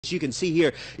As you can see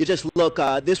here, you just look,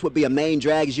 this would be a main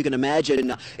drag, as you can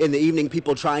imagine, in the evening,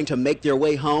 people trying to make their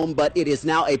way home, but it is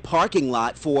now a parking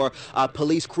lot for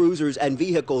police cruisers and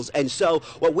vehicles. And so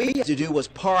what we had to do was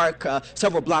park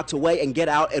several blocks away and get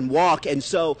out and walk. And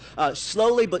so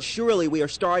slowly but surely, we are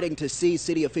starting to see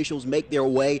city officials make their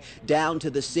way down to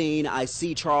the scene. I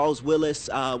see Charles Willis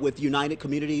with United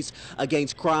Communities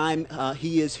Against Crime.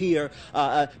 He is here.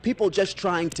 People just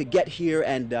trying to get here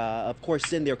and, of course,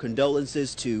 send their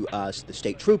condolences to the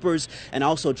state troopers and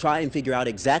also try and figure out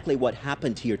exactly what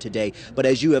happened here today. But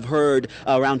as you have heard,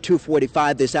 around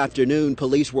 2:45 this afternoon,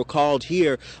 police were called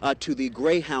here to the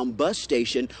Greyhound bus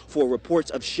station for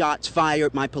reports of shots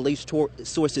fired. My police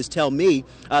sources tell me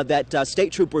that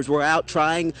state troopers were out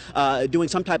trying, doing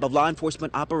some type of law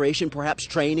enforcement operation, perhaps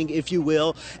training, if you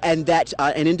will, and that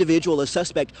an individual, a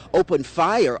suspect, opened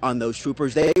fire on those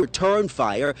troopers. They returned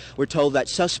fire. We're told that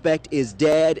suspect is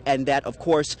dead and that, of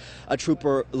course, a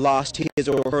trooper lost his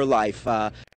or her life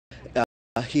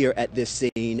here at this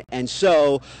scene. And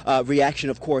so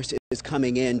reaction, of course, is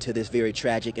coming into this very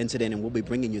tragic incident, and we'll be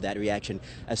bringing you that reaction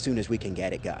as soon as we can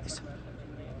get it, guys.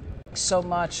 So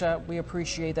much. We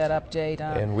appreciate that update.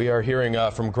 And we are hearing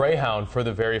from Greyhound for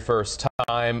the very first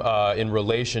time in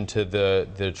relation to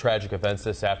the tragic events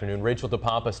this afternoon. Rachel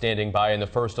DePompa standing by in the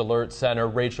First Alert Center.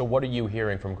 Rachel, what are you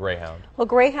hearing from Greyhound? Well,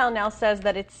 Greyhound now says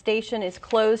that its station is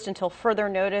closed until further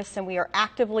notice, and we are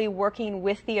actively working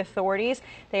with the authorities.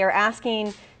 They are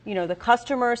asking the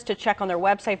customers to check on their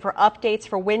website for updates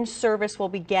for when service will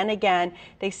begin again.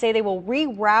 They say they will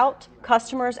reroute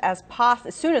customers as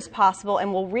soon as possible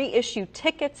and will reissue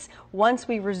tickets once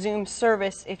we resume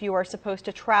service if you are supposed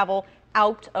to travel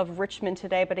out of Richmond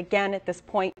today. But again, at this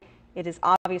point, it is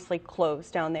obviously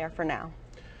closed down there for now.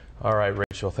 All right,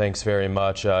 Rachel, thanks very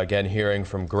much. Again, hearing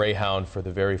from Greyhound for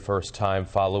the very first time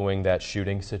following that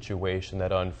shooting situation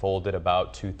that unfolded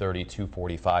about 2:30,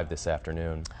 2:45 this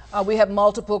afternoon. We have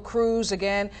multiple crews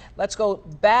again. Let's go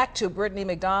back to Brittany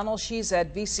McDonald. She's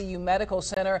at VCU Medical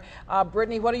Center.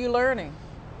 Brittany, what are you learning?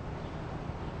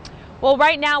 Well,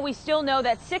 right now we still know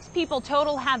that 6 people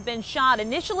total have been shot.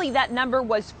 Initially, that number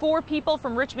was 4 people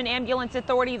from Richmond Ambulance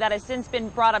Authority. That has since been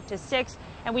brought up to 6.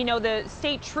 And we know the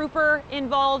state trooper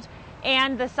involved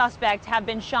and the suspect have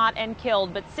been shot and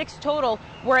killed. But 6 total,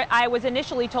 where I was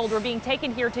initially told were being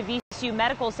taken here to VCU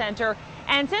Medical Center.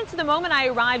 And since the moment I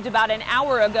arrived about an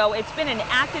hour ago, it's been an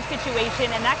active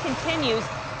situation, and that continues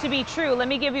to be true. Let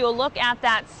me give you a look at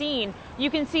that scene.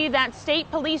 You can see that state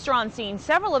police are on scene.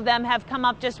 Several of them have come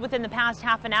up just within the past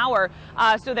half an hour,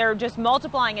 so they're just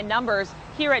multiplying in numbers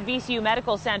here at VCU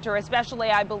Medical Center, especially,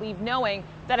 I believe, knowing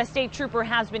that a state trooper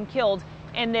has been killed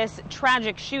in this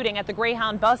tragic shooting at the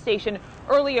Greyhound bus station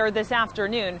earlier this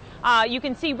afternoon. You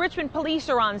can see Richmond police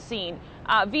are on scene.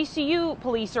 VCU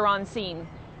police are on scene.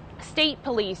 State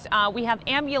police. We have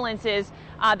ambulances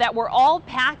that were all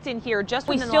packed in here just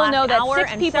within the last hour. We still know that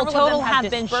 6 people total have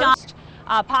been shot,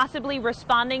 possibly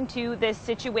responding to this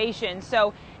situation.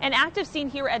 So an active scene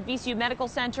here at VCU Medical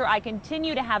Center. I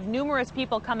continue to have numerous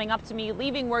people coming up to me,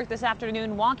 leaving work this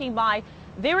afternoon, walking by,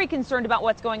 very concerned about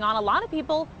what's going on. A lot of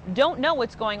people don't know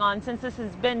what's going on since this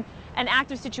has been an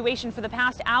active situation for the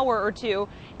past hour or two,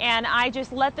 and I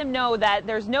just let them know that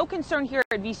there's no concern here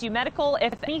at VCU Medical.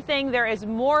 If anything, there is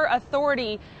more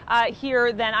authority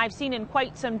here than I've seen in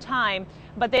quite some time,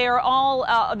 but they are all,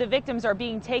 the victims are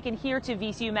being taken here to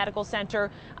VCU Medical Center.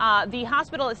 The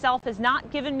hospital itself has not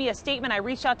given me a statement. I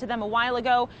reached out to them a while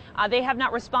ago. They have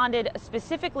not responded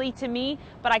specifically to me,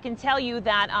 but I can tell you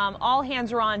that all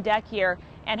hands are on deck here,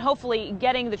 and hopefully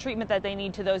getting the treatment that they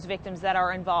need to those victims that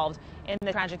are involved in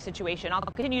the tragic situation. I'll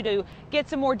continue to get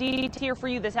some more details here for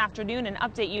you this afternoon and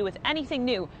update you with anything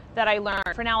new that I learn.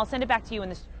 For now, I'll send it back to you in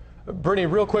this. Brittany,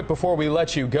 real quick before we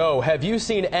let you go, have you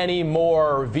seen any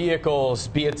more vehicles,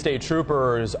 be it state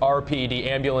troopers, RPD,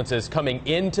 ambulances, coming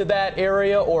into that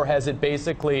area, or has it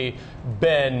basically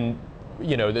been,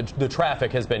 the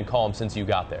traffic has been calm since you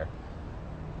got there?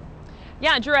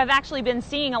 Yeah, Drew, I've actually been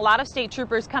seeing a lot of state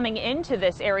troopers coming into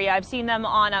this area. I've seen them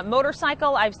on a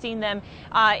motorcycle. I've seen them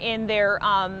in their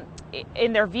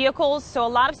vehicles. So a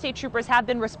lot of state troopers have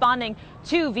been responding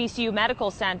to VCU Medical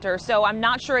Center. So I'm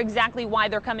not sure exactly why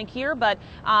they're coming here, but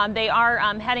they are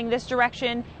heading this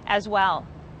direction as well.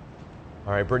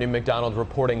 All right, Brittany McDonald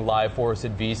reporting live for us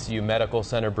at VCU Medical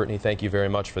Center. Brittany, thank you very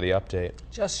much for the update.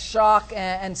 Just shock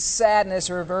and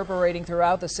sadness reverberating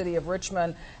throughout the city of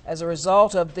Richmond as a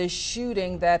result of this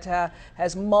shooting that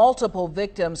has multiple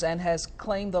victims and has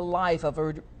claimed the life of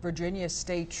a Virginia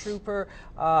state trooper,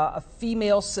 a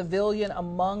female civilian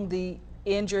among the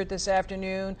injured this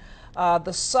afternoon.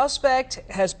 The suspect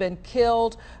has been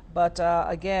killed, But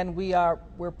again,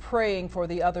 we're praying for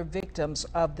the other victims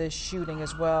of this shooting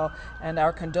as well, and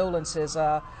our condolences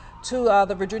to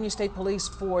the Virginia State Police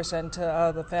Force and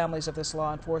to the families of this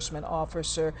law enforcement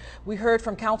officer. We heard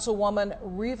from Councilwoman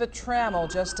Reva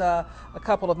Trammell just a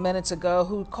couple of minutes ago,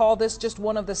 who called this just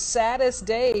one of the saddest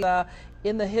days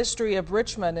in the history of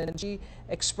Richmond, and she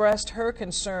expressed her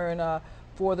concern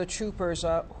for the troopers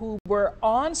who were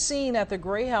on scene at the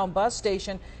Greyhound bus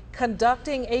station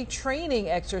conducting a training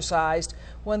exercise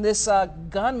when this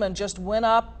gunman just went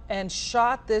up and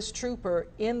shot this trooper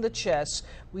in the chest.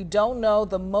 We don't know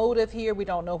the motive here. We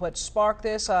don't know what sparked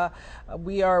this.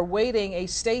 We are awaiting a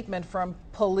statement from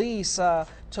police to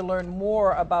learn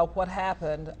more about what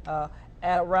happened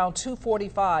at around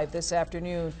 2:45 this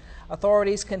afternoon.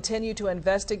 Authorities continue to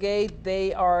investigate.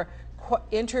 They are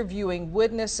interviewing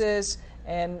witnesses,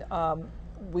 and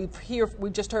we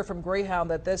just heard from Greyhound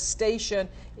that this station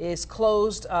is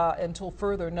closed until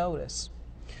further notice.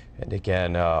 And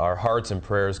again, our hearts and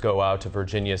prayers go out to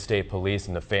Virginia State Police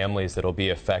and the families that will be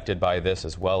affected by this,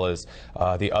 as well as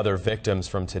the other victims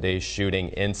from today's shooting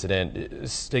incident.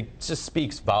 It just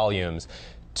speaks volumes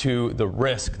to the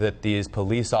risk that these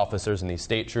police officers and these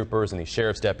state troopers and these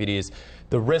sheriff's deputies,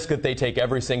 the risk that they take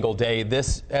every single day.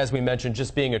 This, as we mentioned,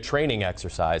 just being a training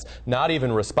exercise, not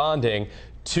even responding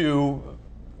to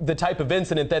the type of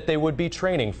incident that they would be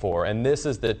training for. And this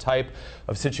is the type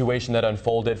of situation that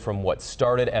unfolded from what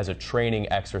started as a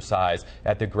training exercise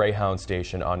at the Greyhound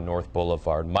station on North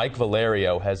Boulevard. Mike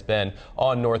Valerio has been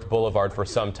on North Boulevard for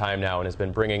some time now and has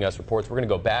been bringing us reports. We're going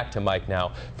to go back to Mike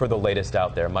now for the latest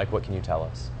out there. Mike, what can you tell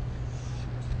us?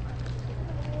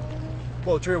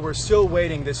 Well, Drew, we're still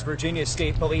waiting this Virginia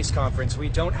State Police conference. We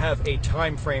don't have a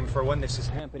time frame for when this is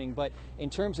happening, but in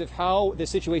terms of how the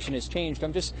situation has changed,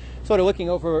 I'm just sort of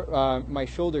looking over my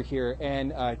shoulder here,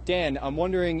 and Dan, I'm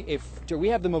wondering do we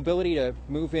have the mobility to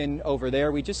move in over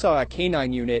there? We just saw a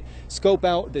K9 unit scope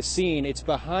out the scene. It's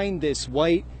behind this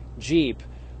white Jeep.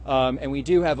 And we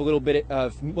do have a little bit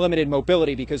of limited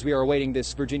mobility because we are awaiting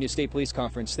this Virginia State Police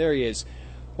conference. There he is,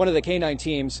 one of the K9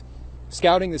 teams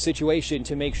scouting the situation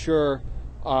to make sure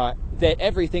that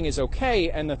everything is okay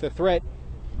and that the threat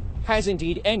has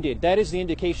indeed ended. That is the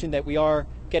indication that we are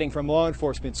getting from law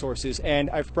enforcement sources. And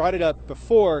I've brought it up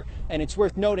before, and it's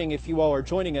worth noting if you all are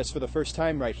joining us for the first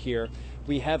time right here,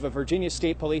 we have a Virginia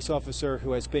State police officer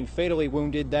who has been fatally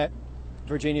wounded. That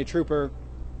Virginia trooper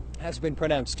has been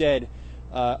pronounced dead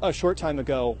a short time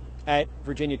ago at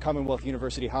Virginia Commonwealth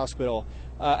University Hospital.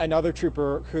 Another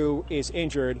trooper who is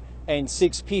injured, and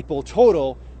 6 people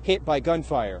total hit by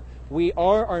gunfire.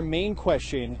 Our main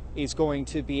question is going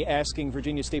to be asking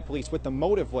Virginia State Police what the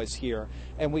motive was here,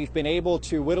 and we've been able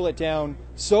to whittle it down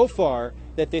so far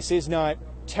that this is not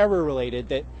terror related,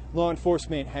 that law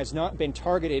enforcement has not been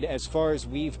targeted as far as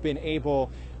we've been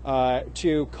able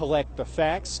to collect the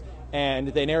facts and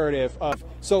the narrative of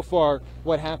so far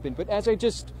what happened. But as I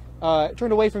just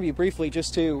turned away from you briefly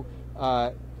just to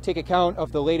take account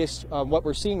of the latest what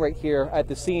we're seeing right here at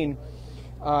the scene,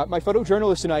 my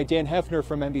photojournalist and I, Dan Hefner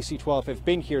from NBC 12, have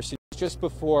been here since just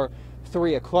before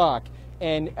 3 o'clock.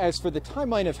 And as for the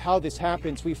timeline of how this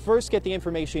happens, we first get the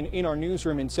information in our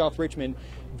newsroom in South Richmond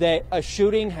that a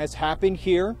shooting has happened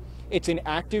here. It's an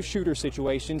active shooter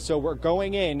situation, so we're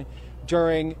going in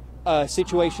during a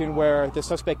situation where the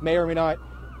suspect may or may not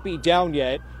be down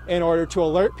yet in order to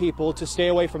alert people to stay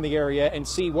away from the area and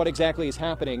see what exactly is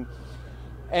happening.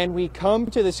 And we come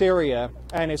to this area,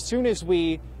 and as soon as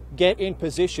we get in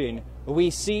position, we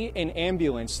see an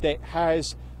ambulance that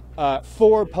has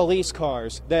 4 police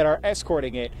cars that are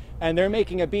escorting it, and they're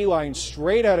making a beeline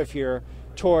straight out of here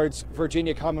towards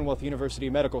Virginia Commonwealth University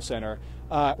Medical Center.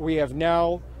 We have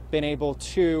now been able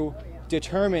to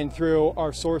determine through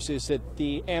our sources that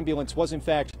the ambulance was in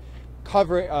fact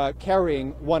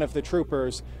carrying one of the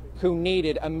troopers who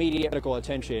needed immediate medical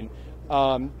attention.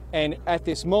 And at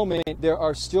this moment, there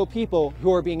are still people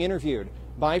who are being interviewed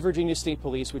by Virginia State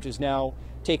Police, which has now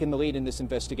taken the lead in this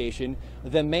investigation.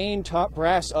 The main top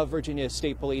brass of Virginia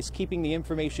State Police keeping the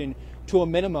information to a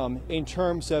minimum in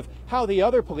terms of how the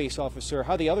other police officer,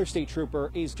 how the other state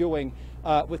trooper is doing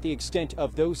with the extent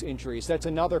of those injuries. That's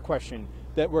another question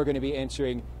that we're going to be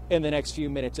answering in the next few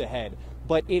minutes ahead.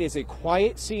 But it is a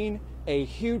quiet scene, a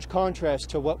huge contrast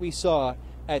to what we saw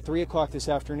at 3 o'clock this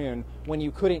afternoon when you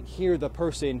couldn't hear the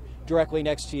person directly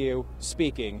next to you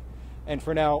speaking. And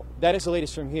for now, that is the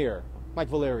latest from here. Mike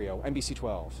Valerio, NBC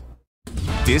 12.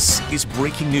 This is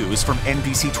breaking news from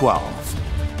NBC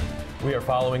 12. We are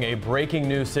following a breaking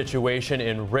news situation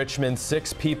in Richmond.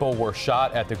 6 people were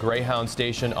shot at the Greyhound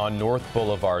station on North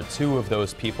Boulevard. 2 of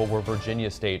those people were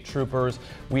Virginia State troopers.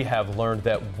 We have learned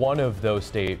that one of those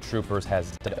state troopers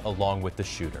has died along with the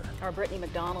shooter. Our Brittany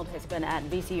McDonald has been at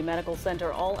VCU Medical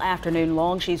Center all afternoon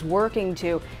long. She's working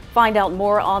to find out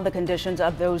more on the conditions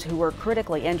of those who were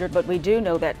critically injured, but we do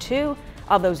know that 2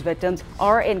 of those victims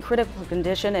are in critical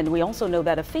condition, and we also know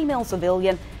that a female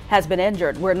civilian has been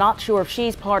injured. We're not sure if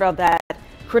she's part of that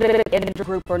critical injured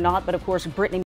group or not, but of course Brittany